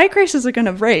 Dane, bike races are going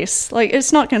to race. Like,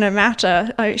 it's not going to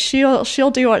matter.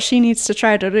 She'll do what she needs to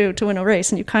try to do to win a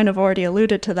race, and you kind of already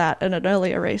alluded to that in an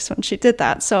earlier race when she did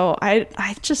that. So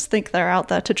I just think they're out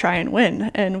there to try and win,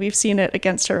 and we've seen it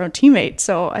against her own teammate.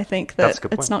 So I think that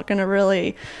it's not going to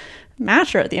really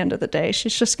matter at the end of the day.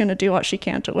 She's just going to do what she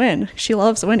can to win. She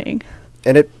loves winning.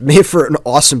 And it made for an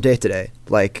awesome day today.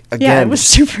 Like, again, yeah, it was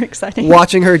super exciting.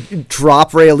 Watching her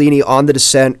drop Realini on the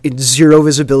descent in zero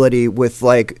visibility with,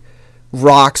 like,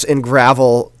 rocks and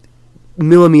gravel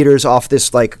millimeters off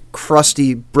this, like,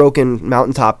 crusty, broken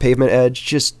mountaintop pavement edge.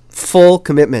 Just full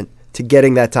commitment to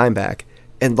getting that time back.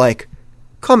 And, like,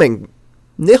 coming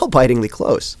nail-bitingly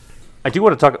close. I do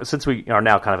want to talk, since we are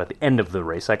now kind of at the end of the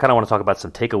race, I kind of want to talk about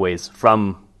some takeaways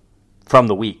from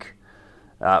the week.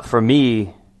 For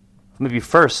me, maybe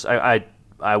first, I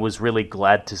I was really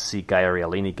glad to see Gaia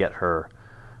Rialini get her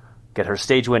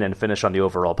stage win and finish on the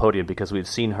overall podium, because we've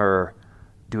seen her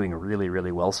doing really,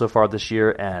 really well so far this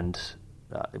year and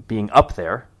being up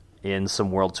there in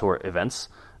some World Tour events.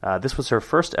 This was her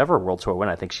first ever World Tour win.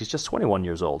 I think she's just 21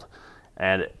 years old.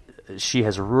 And she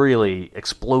has really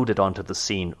exploded onto the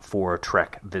scene for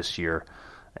Trek this year.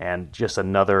 And just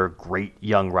another great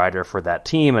young rider for that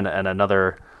team, and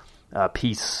another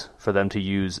piece for them to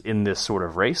use in this sort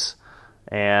of race.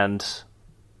 And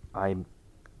I'm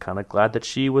kind of glad that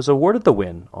she was awarded the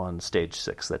win on stage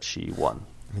 6 that she won.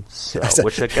 So,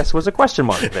 which I guess was a question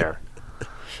mark there.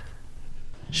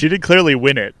 She did clearly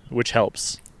win it, which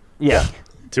helps. Yeah.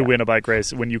 To win a bike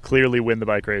race. When you clearly win the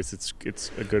bike race,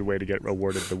 it's a good way to get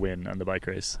awarded the win on the bike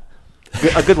race.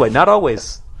 A good way. Not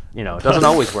always, it doesn't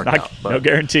always work out. But. No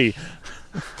guarantee.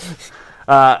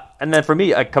 And then for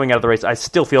me, coming out of the race, I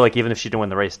still feel like even if she didn't win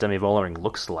the race, Demi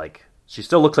Vollering she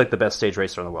still looks like the best stage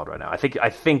racer in the world right now.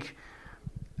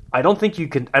 I don't think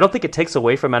it takes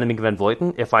away from Annemiek van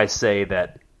Vleuten if I say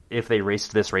that if they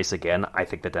raced this race again, I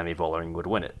think that Demi Vollering would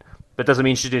win it. But it doesn't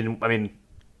mean she didn't. I mean,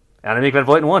 Annemiek van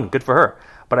Vleuten won. Good for her.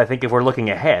 But I think if we're looking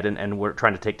ahead and we're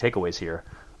trying to take takeaways here,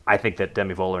 I think that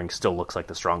Demi Vollering still looks like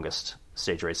the strongest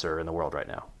stage racer in the world right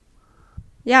now.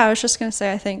 Yeah, I was just going to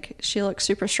say, I think she looks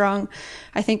super strong.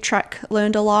 I think Trek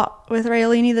learned a lot with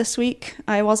Rialini this week.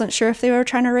 I wasn't sure if they were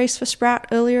trying to race for Spratt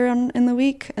earlier in the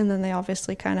week, and then they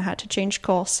obviously kind of had to change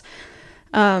course.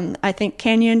 I think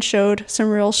Canyon showed some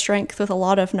real strength with a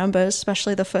lot of numbers,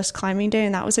 especially the first climbing day,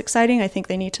 and that was exciting. I think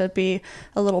they need to be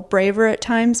a little braver at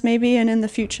times maybe, and in the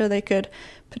future they could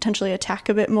potentially attack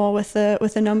a bit more with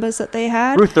the numbers that they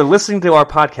had. Ruth, they're listening to our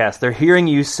podcast. They're hearing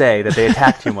you say that they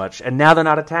attack too much, and now they're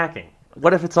not attacking.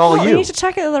 What if it's all you? You need to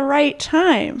attack it at the right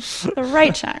time. The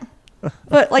right time.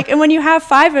 But and when you have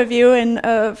 5 of you in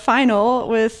a final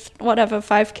with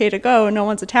 5K to go and no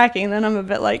one's attacking, then I'm a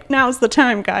bit like, now's the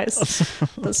time, guys.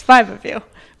 There's 5 of you.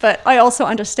 But I also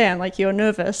understand, you're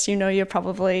nervous. You're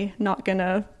probably not going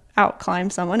to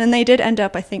outclimb someone. And they did end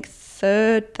up, I think,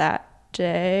 3rd that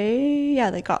day.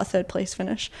 Yeah, they got a 3rd place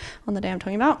finish on the day I'm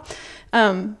talking about.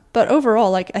 But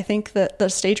overall, I think that the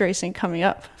stage racing coming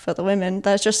up for the women,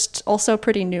 that's just also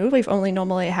pretty new. We've only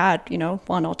normally had,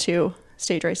 1 or 2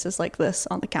 stage races like this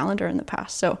on the calendar in the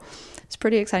past. So it's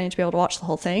pretty exciting to be able to watch the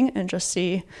whole thing and just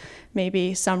see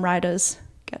maybe some riders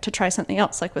get to try something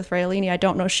else. Like with Rialini, I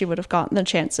don't know if she would have gotten the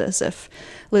chances if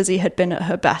Lizzie had been at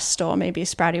her best, or maybe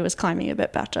Spratty was climbing a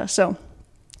bit better. So,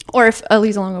 or if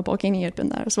Elisa Longo-Borghini had been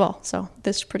there as well. So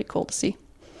this is pretty cool to see.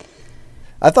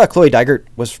 I thought Chloe Dygert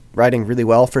was riding really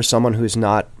well for someone who's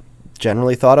not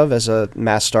generally thought of as a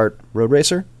mass start road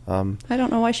racer. I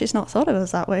don't know why she's not thought of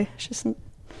as that way. She's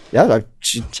yeah,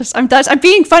 I'm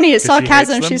being funny. It's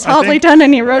sarcasm. She's hardly done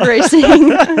any road racing.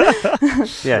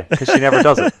 Yeah, because she never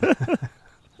does it.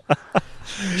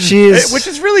 Which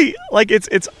is really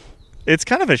it's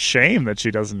kind of a shame that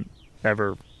she doesn't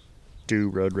ever do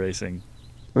road racing.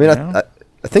 I mean, I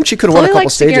think she could have won a couple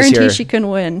stages here. Chloe likes to guarantee she can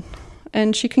win.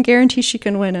 And she can guarantee she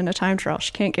can win in a time trial.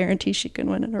 She can't guarantee she can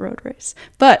win in a road race.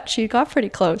 But she got pretty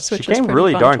close, which was pretty fun. She came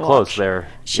really darn close there.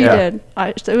 She did.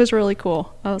 It was really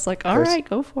cool. I was like, all right,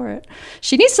 go for it.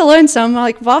 She needs to learn some.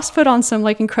 Voss put on some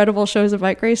incredible shows of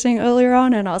bike racing earlier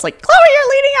on, and I was like, Chloe, you're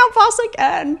leading out Voss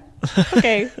again.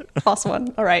 Okay, Voss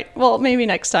won. All right. Well, maybe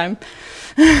next time.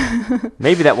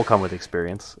 Maybe that will come with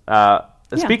experience.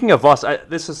 Speaking of Voss,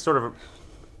 this is sort of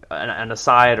an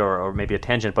aside or maybe a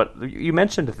tangent, but you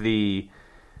mentioned the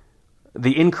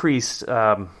increased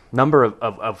number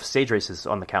of stage races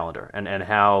on the calendar and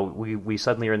how we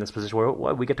suddenly are in this position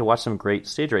where we get to watch some great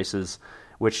stage races,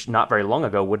 which not very long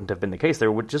ago wouldn't have been the case.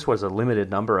 There just was a limited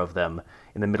number of them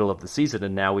in the middle of the season,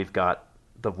 and now we've got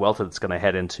the Vuelta that's going to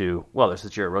head into, there's the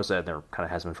Giro Rosa, and there kind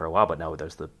of has been for a while, but now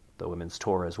there's the Women's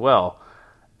Tour as well.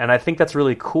 And I think that's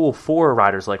really cool for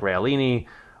riders like Rialini.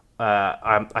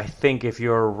 I think if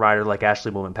you're a rider like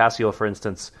Ashley Moolman-Pasio, for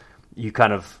instance,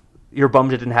 you're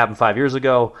bummed it didn't happen 5 years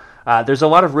ago. There's a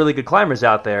lot of really good climbers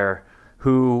out there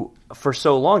who, for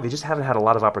so long, they just haven't had a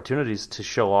lot of opportunities to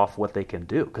show off what they can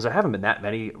do, because there haven't been that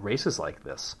many races like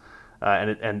this.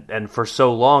 And for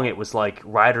so long, it was like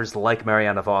riders like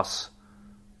Marianne Vos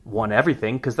won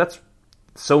everything, because that's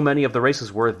so many of the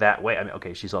races were that way. I mean,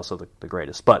 okay, she's also the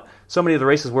greatest, but so many of the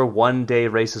races were one-day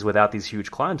races without these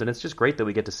huge climbs, and it's just great that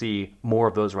we get to see more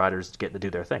of those riders get to do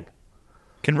their thing.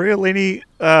 Can Rialini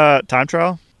time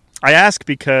trial? I ask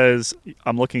because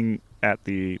I'm looking at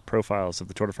the profiles of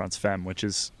the Tour de France Femme, which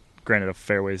is, granted, a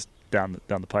fair ways down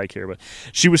the pike here, but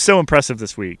she was so impressive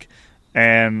this week.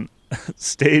 And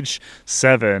stage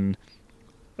 7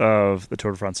 of the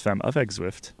Tour de France Femme of Egg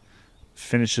Zwift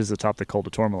finishes atop the Col de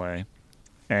Tourmalet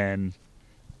And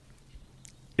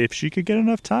if she could get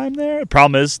enough time there, the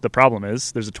problem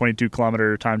is there's a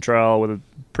 22-kilometer time trial with a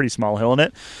pretty small hill in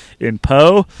it in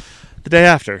Po the day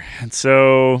after. And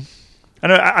so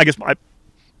I guess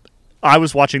I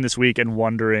was watching this week and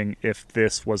wondering if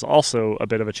this was also a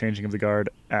bit of a changing of the guard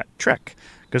at Trek,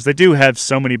 because they do have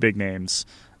so many big names.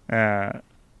 But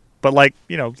like,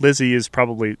 Lizzie is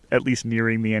probably at least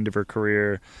nearing the end of her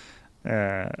career.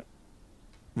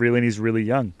 Rielini's really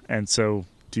young. And so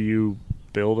do you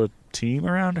build a team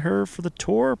around her for the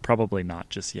tour? Probably not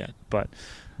just yet, but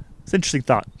it's an interesting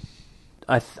thought.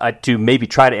 To maybe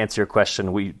try to answer your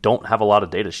question, we don't have a lot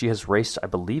of data. She has raced, I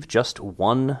believe, just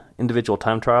one individual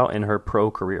time trial in her pro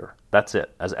career. That's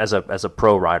it, as a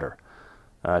pro rider.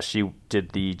 She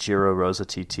did the Giro Rosa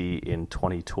TT in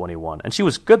 2021, and she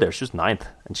was good there. She was 9th,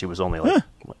 and she was only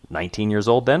 19 years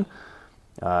old then.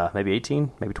 Maybe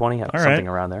 18, maybe 20, something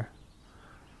around there.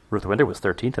 Ruth Winder was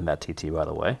 13th in that TT, by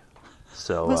the way.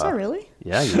 So, was I really?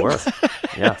 Yeah, you were.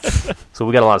 Yeah. So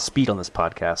we got a lot of speed on this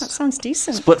podcast. That sounds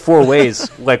decent. Split 4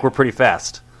 ways, like we're pretty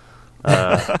fast.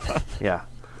 Yeah.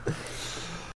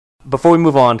 Before we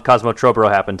move on, Cosmo Troboro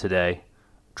happened today.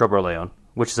 Troboro Leon,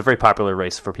 which is a very popular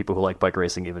race for people who like bike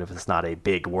racing, even if it's not a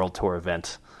big World Tour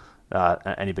event.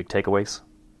 Any big takeaways?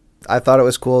 I thought it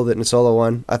was cool that Nisola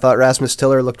won. I thought Rasmus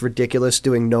Tiller looked ridiculous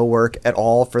doing no work at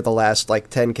all for the last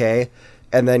 10K.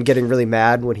 And then getting really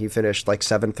mad when he finished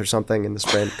 7th or something in the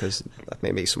sprint because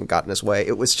maybe someone got in his way.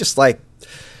 It was just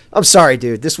I'm sorry,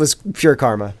 dude. This was pure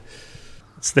karma.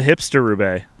 It's the hipster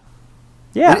Roubaix.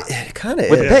 Yeah. It kind of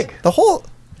is. With the pig. The whole...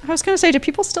 I was going to say, do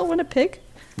people still win a pig?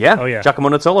 Yeah. Oh, yeah. Giacomo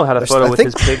Nizzolo had a photo with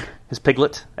his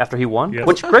piglet after he won. Yep.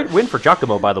 Which, great win for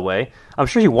Giacomo, by the way. I'm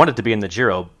sure he wanted to be in the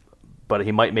Giro, but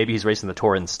maybe he's racing the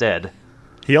Tour instead.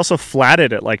 He also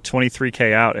flatted at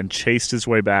 23K out and chased his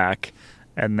way back,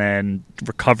 and then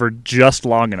recovered just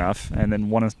long enough, and then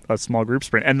won a small group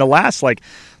sprint. And the last 10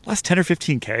 or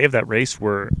 15K of that race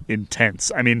were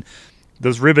intense. I mean,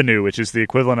 those Ribanu, which is the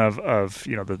equivalent of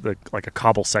the like a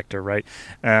cobble sector, right?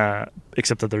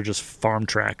 Except that they're just farm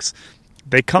tracks.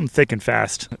 They come thick and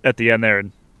fast at the end there,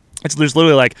 and there's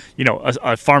literally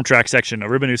a farm track section, a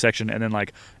Ribanu section, and then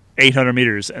 800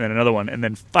 meters, and then another one, and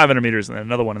then 500 meters, and then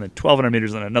another one, and then 1,200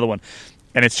 meters, and then another one.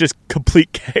 And it's just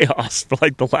complete chaos for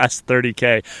the last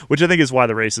 30K, which I think is why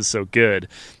the race is so good.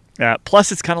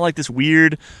 Plus, it's kind of this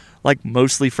weird,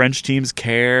 mostly French teams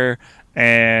care.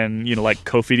 And,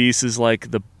 Cofidis is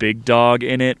the big dog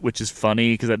in it, which is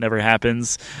funny because that never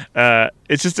happens.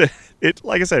 It's just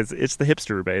like I said, it's the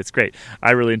hipster Roubaix. It's great.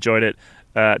 I really enjoyed it.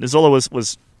 Nizzolo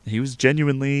was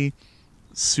genuinely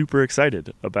super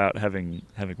excited about having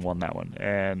won that one.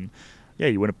 And yeah,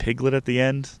 you win a piglet at the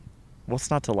end. What's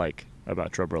not to like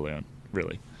about Troboro Leon,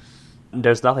 really?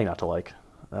 There's nothing not to like.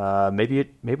 Maybe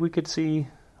we could see.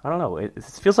 I don't know. It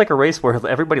feels like a race where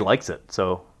everybody likes it.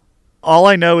 So all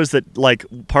I know is that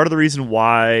part of the reason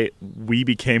why we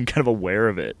became kind of aware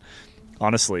of it,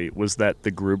 honestly, was that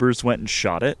the Grubers went and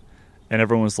shot it, and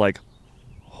everyone was like,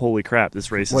 "Holy crap,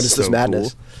 this race what is is so this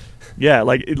madness?" Cool."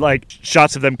 Yeah,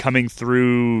 shots of them coming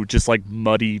through just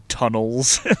muddy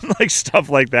tunnels and stuff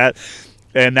like that.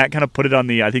 And that kind of put it on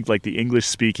the, I think, the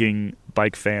English-speaking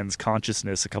bike fans'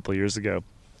 consciousness a couple of years ago.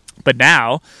 But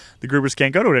now, the Grubers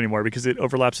can't go to it anymore because it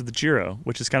overlaps with the Giro,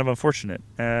 which is kind of unfortunate.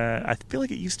 I feel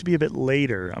like it used to be a bit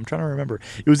later. I'm trying to remember.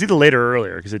 It was either later or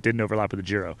earlier because it didn't overlap with the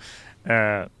Giro.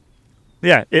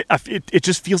 Yeah, it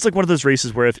just feels like one of those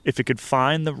races where if it could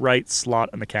find the right slot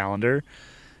on the calendar,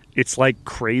 it's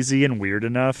crazy and weird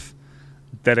enough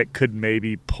that it could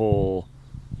maybe pull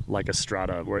a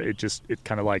Strada, where it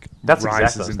kind of that's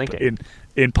rises exactly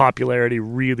in popularity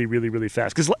really, really, really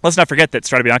fast. Because let's not forget that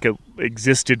Strada Bianca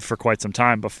existed for quite some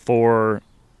time before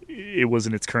it was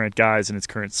in its current guise and its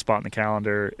current spot in the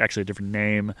calendar. Actually, a different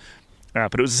name,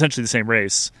 but it was essentially the same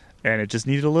race, and it just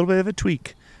needed a little bit of a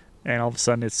tweak. And all of a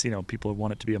sudden, it's people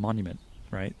want it to be a monument,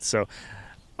 right? So,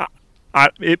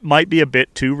 it might be a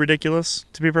bit too ridiculous,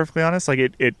 to be perfectly honest.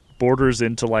 It borders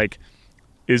into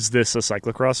is this a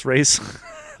cyclocross race?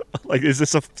 Is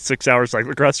this a 6-hour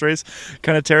cyclocross race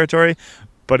kind of territory?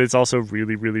 But it's also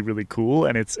really, really, really cool,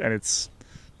 and it's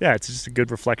just a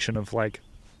good reflection of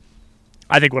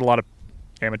I think what a lot of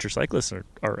amateur cyclists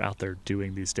are out there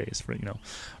doing these days. For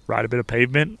ride a bit of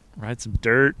pavement, ride some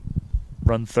dirt,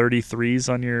 run 33s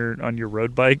on your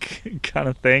road bike kind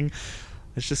of thing.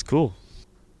 It's just cool.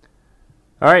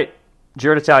 All right,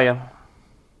 Giro d'Italia.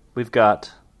 We've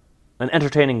got an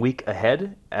entertaining week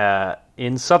ahead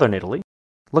in southern Italy.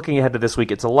 Looking ahead to this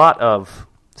week, it's a lot of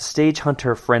stage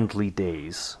hunter-friendly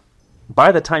days.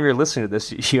 By the time you're listening to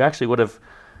this, you actually would have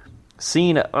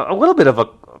seen a little bit of a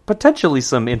potentially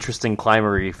some interesting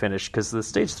climbery finish because the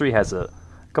Stage 3 has a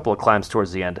couple of climbs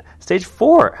towards the end. Stage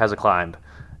 4 has a climb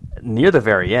near the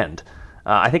very end.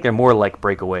 I think they're more like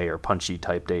breakaway or punchy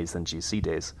type days than GC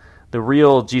days. The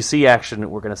real GC action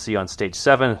we're going to see on Stage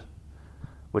 7,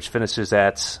 which finishes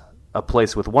at a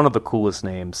place with one of the coolest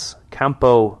names,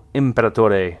 Campo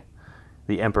Imperatore,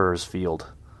 the Emperor's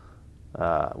Field,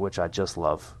 which I just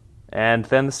love. And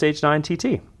then the Stage 9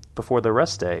 TT before the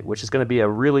rest day, which is going to be a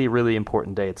really, really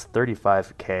important day. It's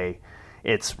 35K.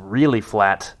 It's really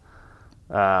flat.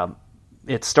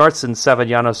 It starts in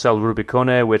Savigliano sul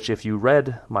Rubicone, which if you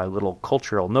read my little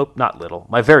cultural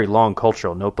my very long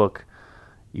cultural notebook,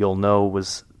 you'll know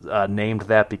was named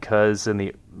that because in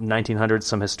the 1900s,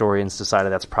 some historians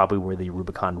decided that's probably where the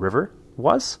Rubicon River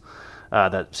was,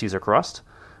 that Caesar crossed.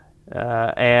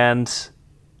 And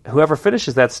whoever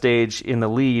finishes that stage in the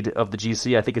lead of the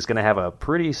GC, I think is going to have a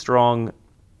pretty strong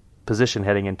position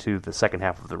heading into the second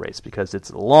half of the race because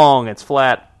it's long, it's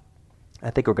flat. I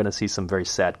think we're going to see some very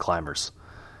sad climbers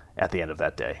at the end of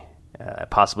that day.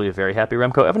 Possibly a very happy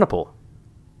Remco Evenepoel.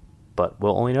 But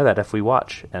we'll only know that if we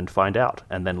watch and find out,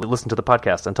 and then listen to the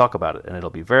podcast and talk about it, and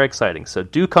it'll be very exciting. So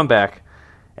do come back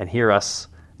and hear us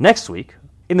next week.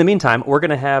 In the meantime, we're going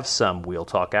to have some Wheel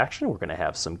Talk action. We're going to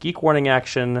have some Geek Warning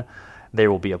action. There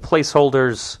will be a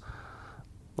placeholders,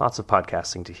 lots of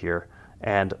podcasting to hear,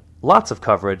 and lots of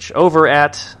coverage over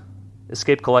at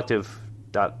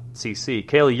escapecollective.cc.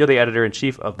 Kaylee, you're the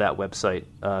editor-in-chief of that website.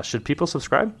 Should people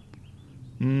subscribe?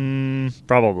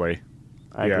 Probably.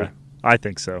 I agree. I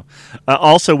think so.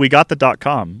 Also, we got the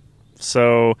 .com,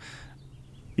 so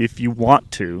if you want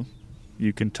to,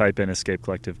 you can type in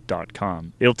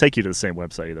escapecollective.com. It'll take you to the same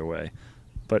website either way.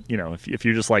 But, if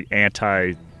you're just like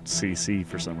anti-CC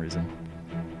for some reason,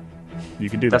 you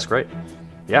can do that. That's great.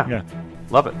 Yeah.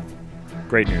 Love it.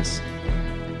 Great news.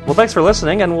 Well, thanks for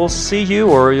listening, and we'll see you,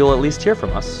 or you'll at least hear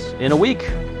from us, in a week.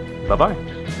 Bye-bye.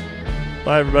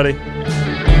 Bye, everybody.